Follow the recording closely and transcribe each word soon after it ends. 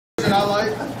that I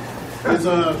like is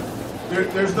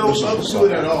there's no up to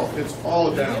it at all. It's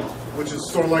all down, which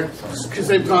is sort of like the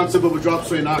same concept of a drop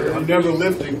swing knocker. I'm never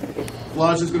lifting. Well,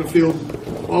 I'm just going to feel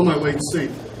all my weight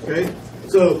sink. Okay,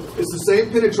 so it's the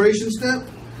same penetration step,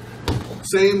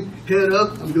 same head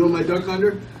up. I'm doing my duck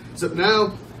under, except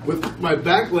now with my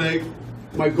back leg,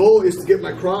 my goal is to get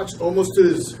my crotch almost to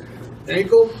his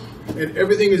ankle, and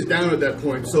everything is down at that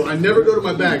point. So I never go to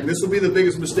my back. This will be the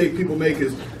biggest mistake people make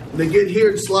is when they get here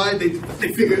and slide, they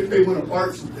figure they want to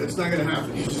arch. That's not going to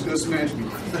happen. He's just going to smash me.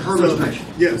 The hurdle stretch.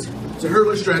 Yes, it's a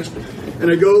hurdle stretch.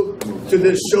 And I go to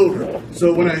this shoulder.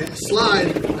 So when I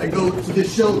slide, I go to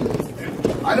this shoulder.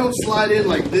 I don't slide in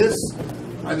like this.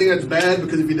 I think that's bad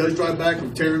because if he does drive back,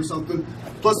 I'm tearing something.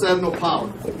 Plus, I have no power.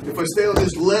 If I stay on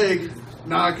this leg,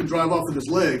 now I can drive off of this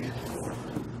leg.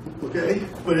 Okay?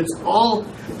 But it's all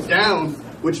down,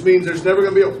 which means there's never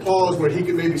going to be a pause where he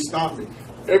can maybe stop me.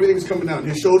 Everything's coming down.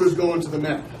 His shoulder's going to the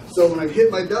mat. So when I hit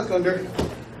my duck under,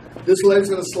 this leg's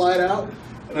going to slide out,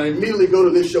 and I immediately go to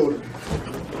this shoulder.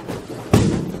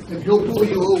 And he'll pull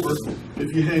you over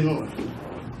if you hang on.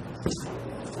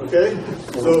 Okay?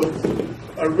 So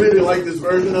I really like this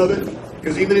version of it,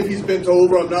 because even if he's bent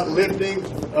over, I'm not lifting.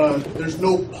 There's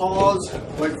no pause,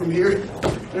 like from here.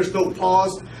 There's no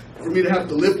pause for me to have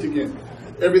to lift again.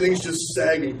 Everything's just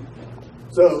sagging.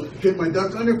 So hit my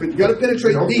duck under, but you got to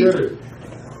penetrate deep.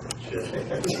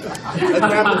 That's half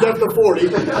the depth of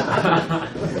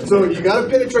 40. So you got to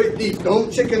penetrate deep. Don't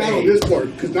chicken out on this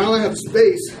part, because now I have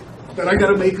space that I got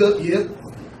to make up yet.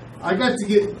 I got to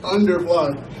get under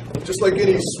blood, just like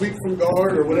any sweep from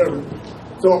guard or whatever.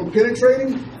 So I'm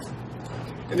penetrating,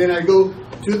 and then I go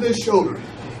to this shoulder.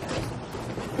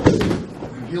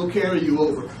 He'll carry you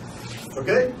over.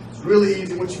 Okay? It's really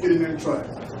easy once you get in there and try it.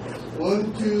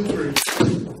 1, 2, 3.